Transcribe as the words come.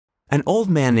An old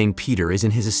man named Peter is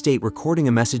in his estate recording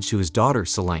a message to his daughter,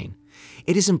 Selene.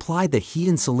 It is implied that he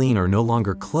and Selene are no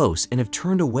longer close and have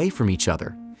turned away from each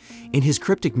other. In his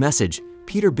cryptic message,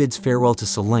 Peter bids farewell to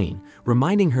Selene,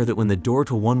 reminding her that when the door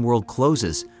to one world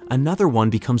closes, another one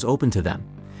becomes open to them.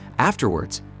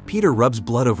 Afterwards, Peter rubs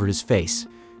blood over his face.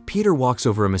 Peter walks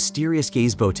over a mysterious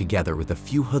gazebo together with a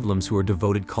few hoodlums who are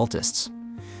devoted cultists.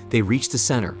 They reach the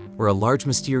center, where a large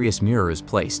mysterious mirror is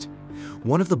placed.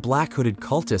 One of the black-hooded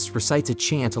cultists recites a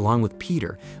chant along with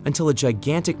Peter until a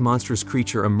gigantic monstrous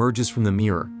creature emerges from the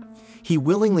mirror. He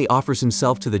willingly offers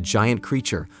himself to the giant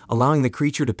creature, allowing the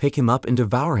creature to pick him up and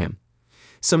devour him.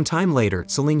 Some time later,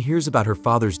 Selene hears about her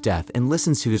father's death and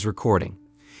listens to his recording.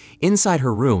 Inside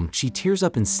her room, she tears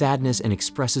up in sadness and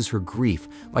expresses her grief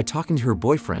by talking to her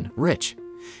boyfriend, Rich.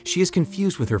 She is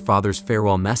confused with her father's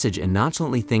farewell message and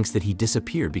nonchalantly thinks that he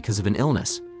disappeared because of an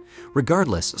illness.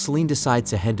 Regardless, Selene decides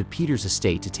to head to Peter's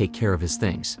estate to take care of his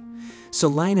things.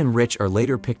 Selene and Rich are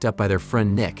later picked up by their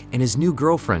friend Nick and his new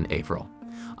girlfriend, April.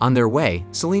 On their way,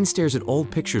 Selene stares at old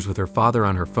pictures with her father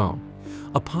on her phone.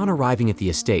 Upon arriving at the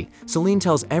estate, Selene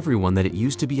tells everyone that it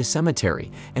used to be a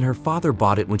cemetery and her father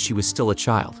bought it when she was still a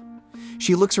child.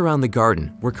 She looks around the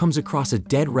garden, where comes across a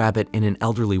dead rabbit and an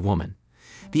elderly woman.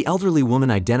 The elderly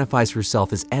woman identifies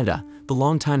herself as Edda, the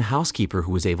longtime housekeeper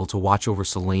who was able to watch over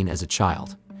Selene as a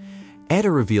child. Edda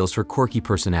reveals her quirky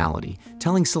personality,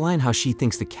 telling Selene how she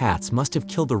thinks the cats must have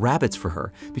killed the rabbits for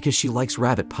her because she likes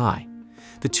rabbit pie.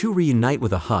 The two reunite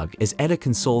with a hug as Edda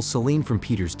consoles Selene from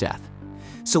Peter's death.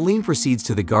 Selene proceeds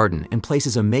to the garden and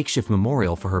places a makeshift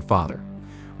memorial for her father.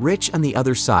 Rich, on the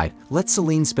other side, lets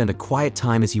Selene spend a quiet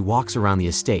time as he walks around the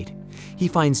estate. He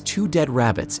finds two dead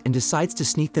rabbits and decides to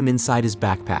sneak them inside his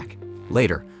backpack.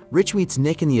 Later, Rich meets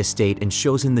Nick in the estate and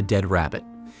shows him the dead rabbit.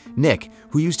 Nick,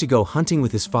 who used to go hunting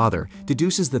with his father,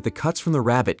 deduces that the cuts from the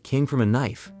rabbit came from a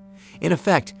knife. In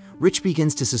effect, Rich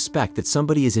begins to suspect that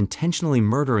somebody is intentionally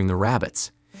murdering the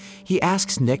rabbits. He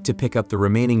asks Nick to pick up the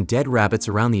remaining dead rabbits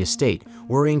around the estate,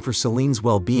 worrying for Selene's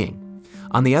well-being.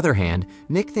 On the other hand,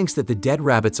 Nick thinks that the dead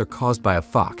rabbits are caused by a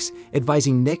fox,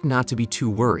 advising Nick not to be too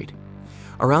worried.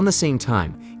 Around the same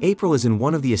time, April is in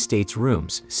one of the estate's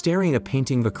rooms, staring at a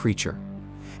painting of a creature.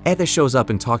 Edda shows up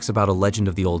and talks about a legend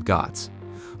of the old gods.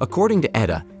 According to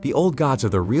Edda, the old gods are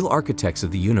the real architects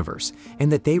of the universe,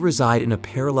 and that they reside in a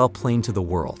parallel plane to the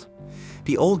world.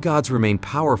 The old gods remain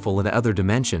powerful in the other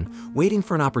dimension, waiting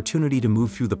for an opportunity to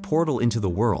move through the portal into the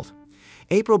world.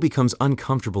 April becomes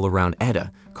uncomfortable around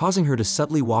Edda, causing her to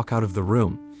subtly walk out of the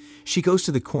room. She goes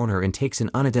to the corner and takes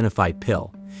an unidentified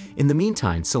pill. In the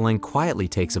meantime, Selene quietly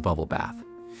takes a bubble bath.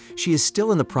 She is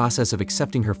still in the process of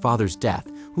accepting her father's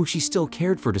death, who she still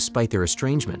cared for despite their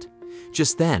estrangement.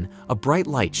 Just then, a bright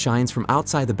light shines from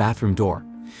outside the bathroom door.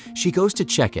 She goes to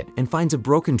check it and finds a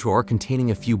broken drawer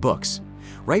containing a few books.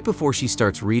 Right before she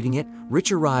starts reading it,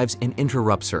 Rich arrives and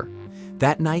interrupts her.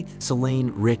 That night,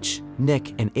 Selene, Rich,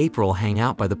 Nick, and April hang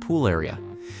out by the pool area.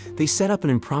 They set up an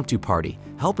impromptu party,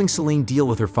 helping Selene deal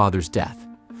with her father's death.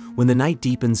 When the night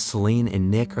deepens, Selene and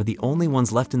Nick are the only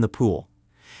ones left in the pool.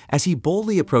 As he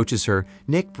boldly approaches her,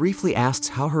 Nick briefly asks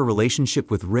how her relationship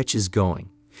with Rich is going.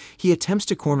 He attempts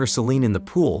to corner Selene in the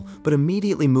pool, but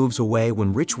immediately moves away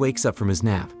when Rich wakes up from his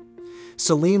nap.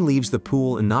 Selene leaves the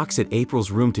pool and knocks at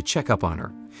April's room to check up on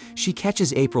her. She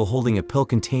catches April holding a pill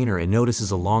container and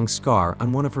notices a long scar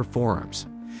on one of her forearms.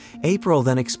 April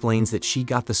then explains that she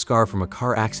got the scar from a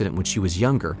car accident when she was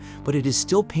younger, but it is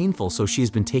still painful, so she has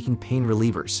been taking pain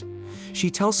relievers. She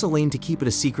tells Selene to keep it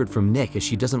a secret from Nick as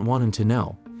she doesn't want him to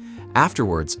know.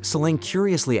 Afterwards, Selene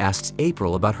curiously asks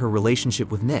April about her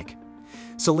relationship with Nick.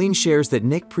 Selene shares that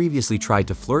Nick previously tried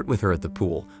to flirt with her at the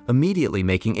pool, immediately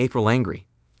making April angry.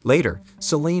 Later,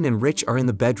 Selene and Rich are in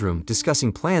the bedroom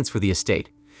discussing plans for the estate.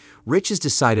 Rich has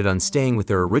decided on staying with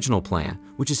their original plan,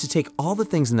 which is to take all the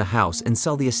things in the house and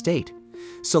sell the estate.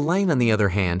 Selene, on the other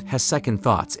hand, has second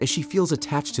thoughts as she feels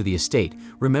attached to the estate,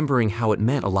 remembering how it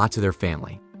meant a lot to their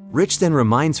family. Rich then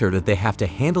reminds her that they have to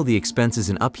handle the expenses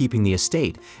in upkeeping the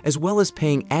estate, as well as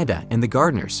paying Edda and the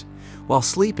gardeners. While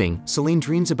sleeping, Selene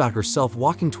dreams about herself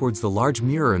walking towards the large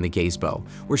mirror in the gazebo,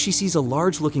 where she sees a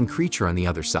large-looking creature on the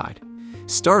other side.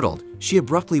 Startled, she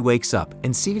abruptly wakes up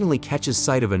and seemingly catches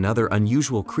sight of another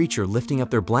unusual creature lifting up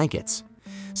their blankets.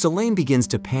 Selene begins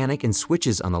to panic and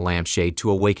switches on the lampshade to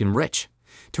awaken Rich.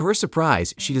 To her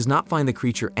surprise, she does not find the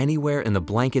creature anywhere and the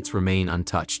blankets remain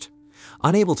untouched.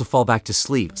 Unable to fall back to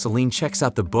sleep, Selene checks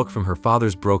out the book from her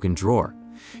father's broken drawer.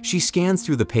 She scans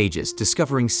through the pages,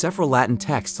 discovering several Latin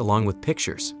texts along with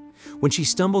pictures. When she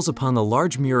stumbles upon the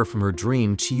large mirror from her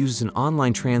dream, she uses an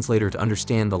online translator to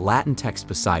understand the Latin text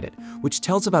beside it, which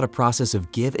tells about a process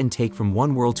of give and take from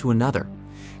one world to another.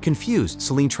 Confused,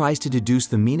 Celine tries to deduce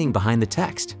the meaning behind the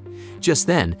text. Just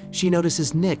then, she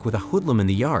notices Nick with a hoodlum in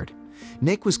the yard.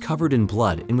 Nick was covered in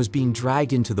blood and was being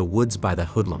dragged into the woods by the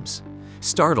hoodlums.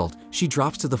 Startled, she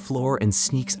drops to the floor and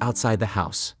sneaks outside the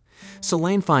house.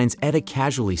 Celine finds Etta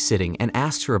casually sitting and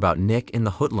asks her about Nick and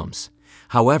the hoodlums.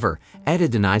 However, Etta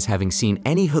denies having seen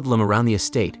any hoodlum around the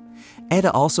estate.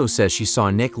 Etta also says she saw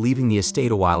Nick leaving the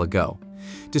estate a while ago.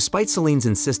 Despite Celine's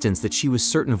insistence that she was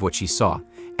certain of what she saw,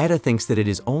 Etta thinks that it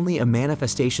is only a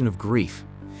manifestation of grief.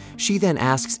 She then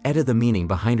asks Etta the meaning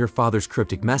behind her father's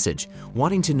cryptic message,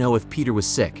 wanting to know if Peter was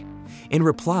sick. In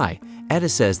reply, Etta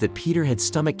says that Peter had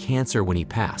stomach cancer when he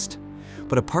passed.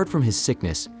 But apart from his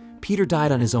sickness, Peter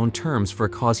died on his own terms for a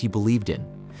cause he believed in.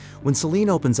 When Celine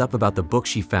opens up about the book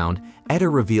she found, Etta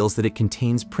reveals that it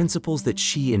contains principles that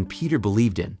she and Peter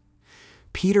believed in.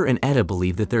 Peter and Etta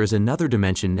believe that there is another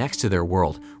dimension next to their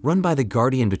world, run by the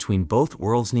guardian between both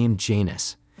worlds named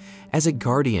Janus. As a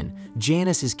guardian,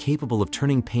 Janus is capable of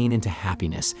turning pain into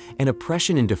happiness and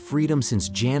oppression into freedom, since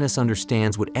Janus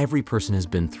understands what every person has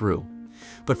been through.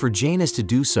 But for Janus to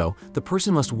do so, the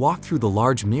person must walk through the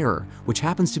large mirror, which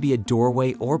happens to be a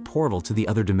doorway or portal to the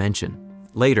other dimension.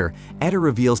 Later, Etta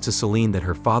reveals to Celine that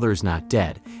her father is not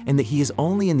dead and that he is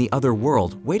only in the other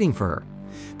world waiting for her.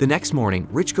 The next morning,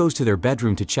 Rich goes to their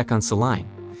bedroom to check on Celine.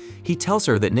 He tells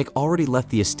her that Nick already left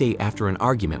the estate after an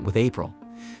argument with April.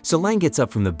 Celine gets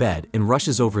up from the bed and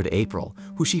rushes over to April,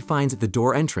 who she finds at the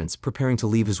door entrance preparing to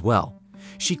leave as well.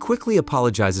 She quickly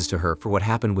apologizes to her for what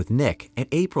happened with Nick, and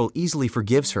April easily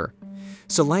forgives her.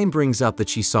 Celine brings up that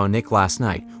she saw Nick last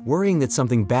night, worrying that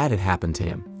something bad had happened to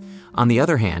him. On the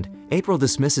other hand, April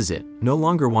dismisses it, no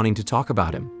longer wanting to talk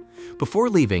about him. Before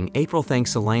leaving, April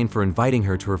thanks Celine for inviting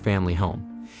her to her family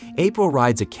home. April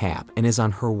rides a cab and is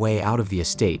on her way out of the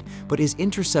estate, but is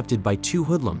intercepted by two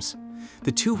hoodlums.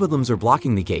 The two hoodlums are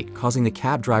blocking the gate, causing the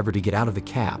cab driver to get out of the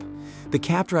cab. The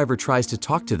cab driver tries to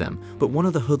talk to them, but one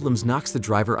of the hoodlums knocks the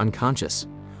driver unconscious.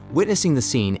 Witnessing the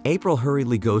scene, April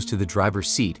hurriedly goes to the driver's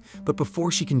seat, but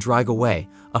before she can drive away,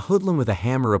 a hoodlum with a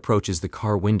hammer approaches the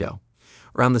car window.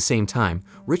 Around the same time,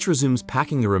 Rich resumes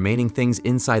packing the remaining things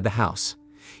inside the house.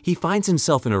 He finds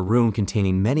himself in a room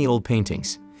containing many old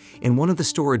paintings. In one of the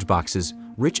storage boxes,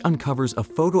 Rich uncovers a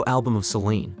photo album of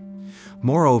Celine.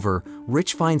 Moreover,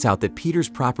 Rich finds out that Peter's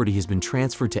property has been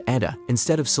transferred to Etta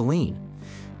instead of Celine.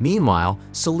 Meanwhile,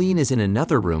 Celine is in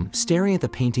another room staring at the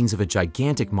paintings of a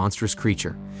gigantic monstrous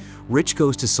creature. Rich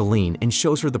goes to Celine and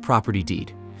shows her the property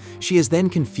deed. She is then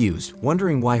confused,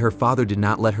 wondering why her father did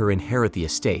not let her inherit the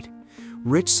estate.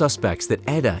 Rich suspects that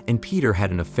Etta and Peter had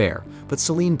an affair, but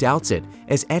Celine doubts it,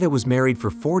 as Etta was married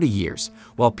for 40 years,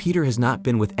 while Peter has not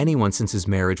been with anyone since his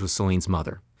marriage with Celine's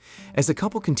mother. As the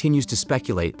couple continues to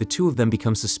speculate, the two of them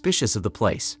become suspicious of the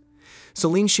place.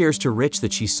 Celine shares to Rich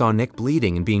that she saw Nick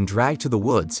bleeding and being dragged to the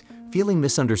woods, feeling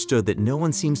misunderstood that no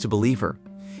one seems to believe her.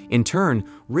 In turn,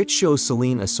 Rich shows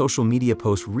Celine a social media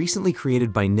post recently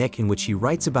created by Nick in which he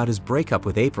writes about his breakup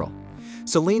with April.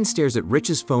 Celine stares at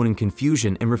Rich's phone in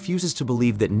confusion and refuses to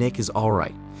believe that Nick is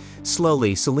alright.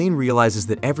 Slowly, Celine realizes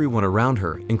that everyone around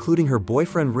her, including her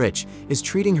boyfriend Rich, is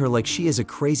treating her like she is a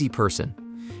crazy person.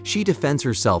 She defends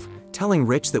herself, telling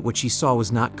Rich that what she saw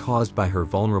was not caused by her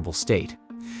vulnerable state.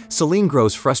 Celine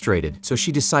grows frustrated, so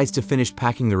she decides to finish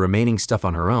packing the remaining stuff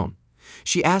on her own.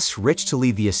 She asks Rich to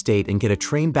leave the estate and get a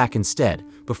train back instead,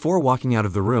 before walking out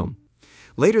of the room.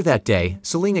 Later that day,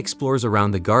 Celine explores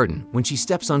around the garden when she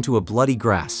steps onto a bloody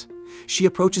grass. She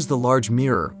approaches the large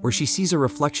mirror, where she sees a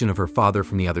reflection of her father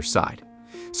from the other side.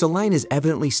 Celine is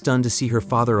evidently stunned to see her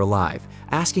father alive,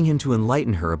 asking him to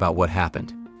enlighten her about what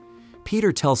happened.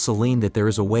 Peter tells Celine that there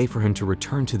is a way for him to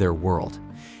return to their world.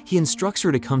 He instructs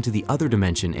her to come to the other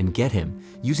dimension and get him,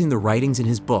 using the writings in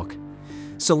his book.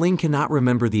 Celine cannot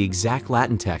remember the exact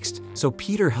Latin text, so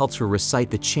Peter helps her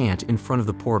recite the chant in front of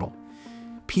the portal.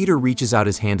 Peter reaches out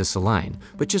his hand to Celine,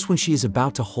 but just when she is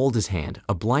about to hold his hand,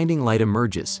 a blinding light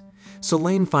emerges.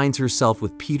 Celine finds herself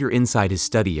with Peter inside his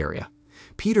study area.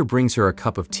 Peter brings her a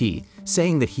cup of tea,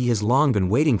 saying that he has long been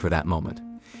waiting for that moment.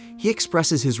 He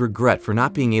expresses his regret for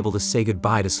not being able to say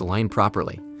goodbye to Celine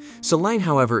properly. Celine,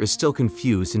 however, is still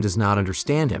confused and does not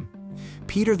understand him.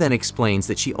 Peter then explains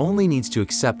that she only needs to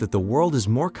accept that the world is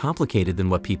more complicated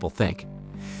than what people think.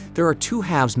 There are two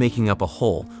halves making up a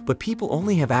whole, but people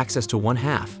only have access to one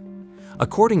half.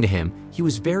 According to him, he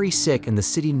was very sick and the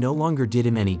city no longer did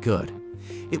him any good.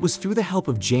 It was through the help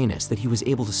of Janus that he was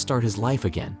able to start his life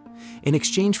again. In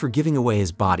exchange for giving away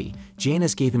his body,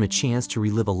 Janus gave him a chance to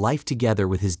relive a life together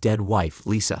with his dead wife,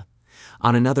 Lisa.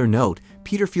 On another note,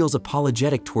 Peter feels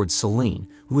apologetic towards Celine,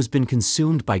 who has been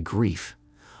consumed by grief.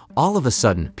 All of a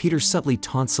sudden, Peter subtly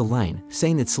taunts Selene,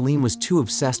 saying that Selene was too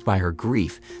obsessed by her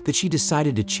grief that she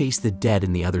decided to chase the dead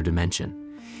in the other dimension.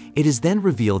 It is then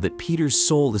revealed that Peter's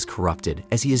soul is corrupted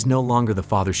as he is no longer the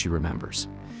father she remembers.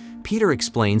 Peter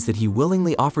explains that he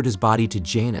willingly offered his body to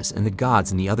Janus and the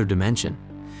gods in the other dimension.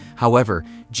 However,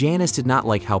 Janus did not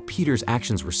like how Peter's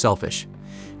actions were selfish.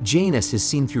 Janus has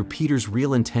seen through Peter's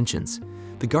real intentions.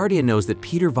 The Guardian knows that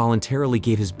Peter voluntarily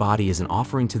gave his body as an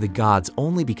offering to the gods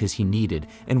only because he needed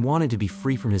and wanted to be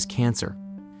free from his cancer.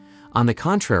 On the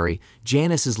contrary,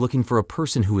 Janus is looking for a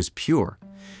person who is pure.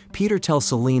 Peter tells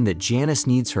Selene that Janus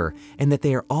needs her and that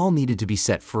they are all needed to be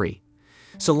set free.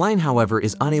 Selene, however,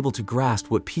 is unable to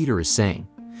grasp what Peter is saying.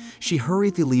 She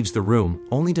hurriedly leaves the room,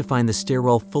 only to find the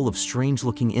stairwell full of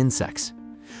strange-looking insects.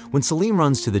 When Selene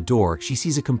runs to the door, she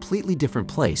sees a completely different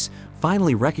place,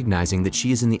 finally recognizing that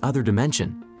she is in the other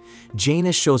dimension.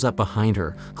 Janus shows up behind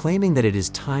her, claiming that it is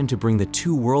time to bring the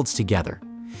two worlds together.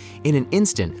 In an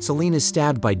instant, Selene is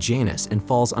stabbed by Janus and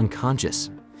falls unconscious.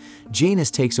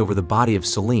 Janus takes over the body of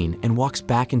Selene and walks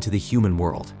back into the human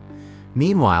world.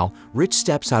 Meanwhile, Rich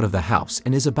steps out of the house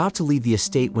and is about to leave the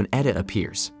estate when Etta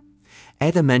appears.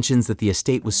 Etta mentions that the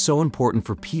estate was so important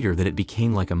for Peter that it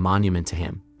became like a monument to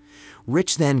him.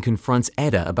 Rich then confronts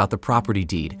Etta about the property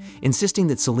deed, insisting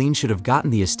that Selene should have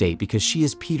gotten the estate because she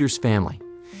is Peter's family.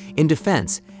 In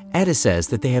defense, Etta says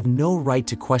that they have no right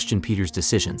to question Peter's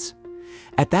decisions.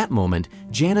 At that moment,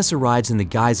 Janus arrives in the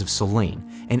guise of Selene,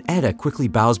 and Etta quickly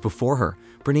bows before her,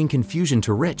 bringing confusion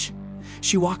to Rich.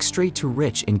 She walks straight to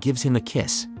Rich and gives him a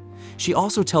kiss. She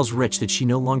also tells Rich that she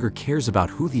no longer cares about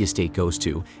who the estate goes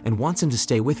to and wants him to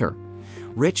stay with her.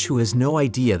 Rich, who has no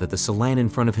idea that the Selene in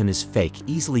front of him is fake,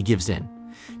 easily gives in.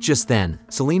 Just then,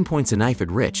 Selene points a knife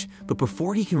at Rich, but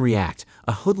before he can react,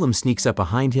 a hoodlum sneaks up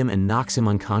behind him and knocks him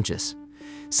unconscious.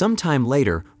 Sometime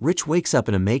later, Rich wakes up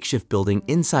in a makeshift building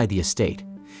inside the estate.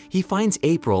 He finds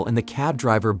April and the cab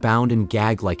driver bound and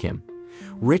gagged like him.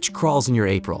 Rich crawls near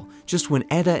April, just when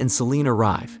Etta and Selene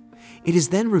arrive. It is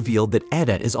then revealed that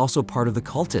Etta is also part of the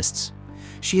cultists.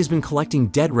 She has been collecting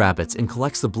dead rabbits and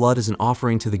collects the blood as an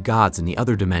offering to the gods in the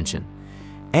other dimension.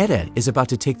 Etta is about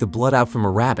to take the blood out from a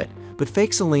rabbit, but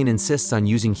fake Selene insists on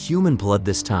using human blood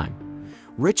this time.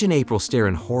 Rich and April stare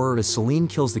in horror as Selene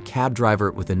kills the cab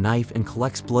driver with a knife and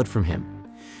collects blood from him.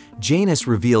 Janus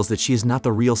reveals that she is not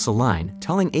the real Selene,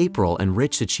 telling April and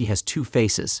Rich that she has two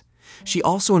faces. She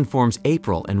also informs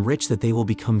April and Rich that they will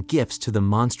become gifts to the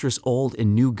monstrous old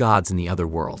and new gods in the other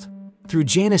world. Through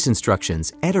Janus'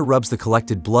 instructions, Etta rubs the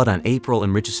collected blood on April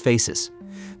and Rich's faces.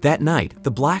 That night,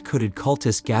 the black-hooded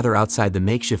cultists gather outside the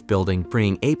makeshift building,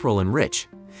 bringing April and Rich.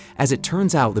 As it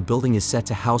turns out, the building is set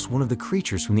to house one of the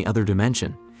creatures from the other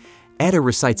dimension. Etta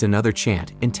recites another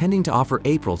chant, intending to offer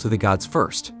April to the gods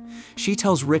first. She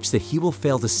tells Rich that he will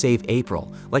fail to save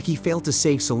April, like he failed to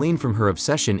save Selene from her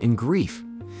obsession in grief.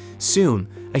 Soon,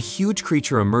 a huge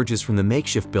creature emerges from the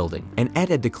makeshift building, and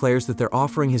Etta declares that their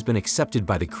offering has been accepted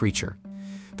by the creature.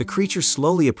 The creature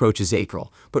slowly approaches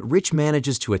April, but Rich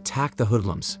manages to attack the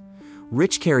hoodlums.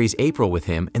 Rich carries April with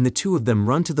him, and the two of them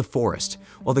run to the forest,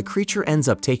 while the creature ends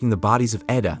up taking the bodies of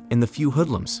Etta and the few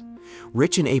hoodlums.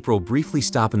 Rich and April briefly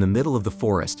stop in the middle of the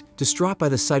forest, distraught by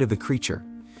the sight of the creature.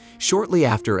 Shortly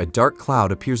after, a dark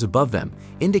cloud appears above them,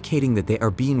 indicating that they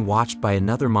are being watched by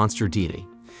another monster deity.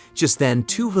 Just then,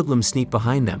 two hoodlums sneak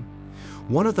behind them.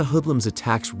 One of the hoodlums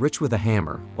attacks Rich with a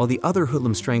hammer, while the other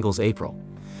hoodlum strangles April.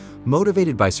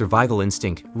 Motivated by survival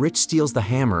instinct, Rich steals the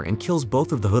hammer and kills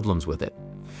both of the hoodlums with it.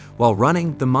 While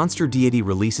running, the monster deity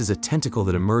releases a tentacle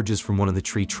that emerges from one of the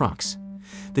tree trunks.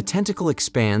 The tentacle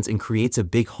expands and creates a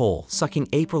big hole, sucking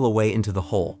April away into the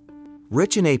hole.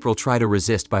 Rich and April try to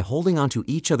resist by holding onto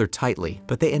each other tightly,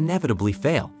 but they inevitably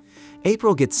fail.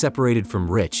 April gets separated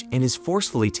from Rich and is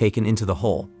forcefully taken into the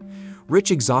hole.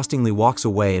 Rich exhaustingly walks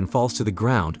away and falls to the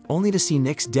ground, only to see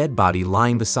Nick's dead body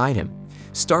lying beside him.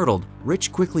 Startled,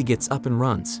 Rich quickly gets up and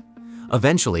runs.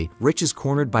 Eventually, Rich is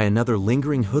cornered by another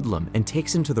lingering hoodlum and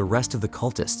takes him to the rest of the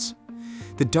cultists.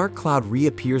 The dark cloud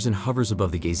reappears and hovers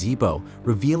above the gazebo,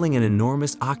 revealing an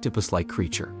enormous octopus-like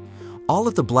creature. All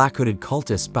of the black-hooded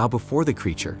cultists bow before the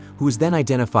creature, who is then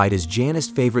identified as Janus'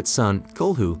 favorite son,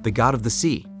 Cthulhu, the god of the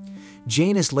sea.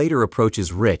 Janus later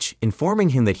approaches Rich, informing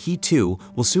him that he too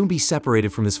will soon be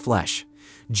separated from his flesh.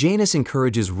 Janus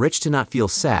encourages Rich to not feel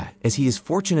sad, as he is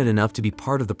fortunate enough to be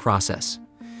part of the process.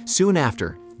 Soon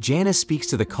after, Janus speaks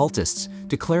to the cultists,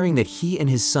 declaring that he and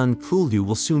his son Cthulhu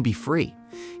will soon be free.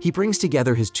 He brings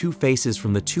together his two faces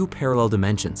from the two parallel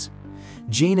dimensions.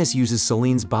 Janus uses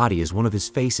Selene's body as one of his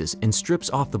faces and strips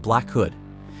off the black hood.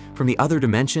 From the other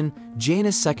dimension,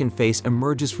 Janus' second face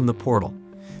emerges from the portal.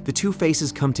 The two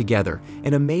faces come together,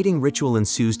 and a mating ritual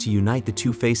ensues to unite the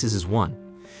two faces as one.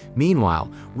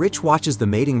 Meanwhile, Rich watches the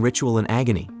mating ritual in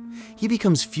agony. He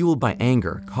becomes fueled by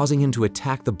anger, causing him to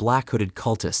attack the black-hooded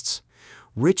cultists.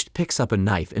 Rich picks up a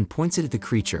knife and points it at the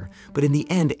creature, but in the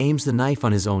end aims the knife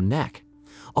on his own neck.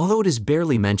 Although it is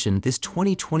barely mentioned, this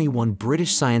 2021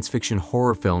 British science fiction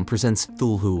horror film presents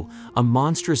Cthulhu, a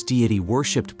monstrous deity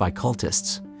worshipped by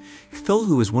cultists.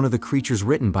 Cthulhu is one of the creatures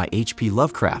written by H.P.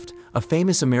 Lovecraft, a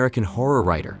famous American horror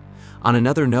writer. On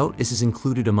another note, this is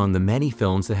included among the many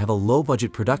films that have a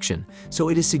low-budget production, so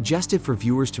it is suggestive for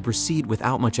viewers to proceed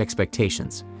without much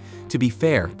expectations. To be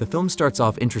fair, the film starts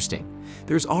off interesting.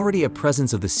 There's already a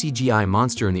presence of the CGI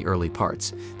monster in the early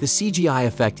parts. The CGI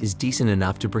effect is decent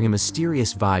enough to bring a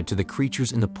mysterious vibe to the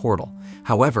creatures in the portal.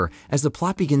 However, as the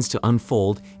plot begins to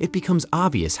unfold, it becomes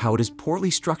obvious how it is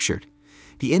poorly structured.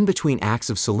 The in-between acts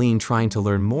of Celine trying to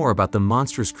learn more about the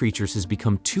monstrous creatures has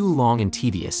become too long and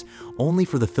tedious, only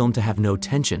for the film to have no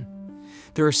tension.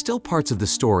 There are still parts of the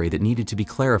story that needed to be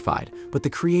clarified, but the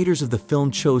creators of the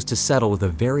film chose to settle with a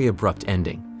very abrupt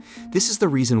ending. This is the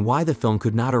reason why the film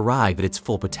could not arrive at its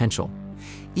full potential.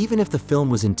 Even if the film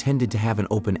was intended to have an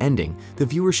open ending, the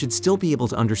viewer should still be able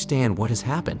to understand what has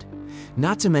happened.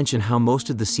 Not to mention how most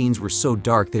of the scenes were so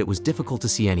dark that it was difficult to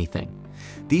see anything.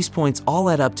 These points all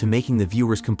add up to making the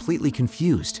viewers completely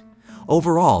confused.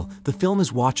 Overall, the film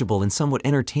is watchable and somewhat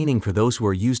entertaining for those who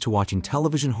are used to watching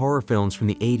television horror films from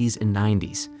the 80s and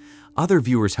 90s. Other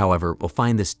viewers, however, will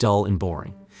find this dull and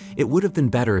boring. It would have been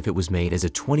better if it was made as a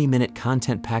 20-minute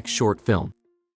content-packed short film.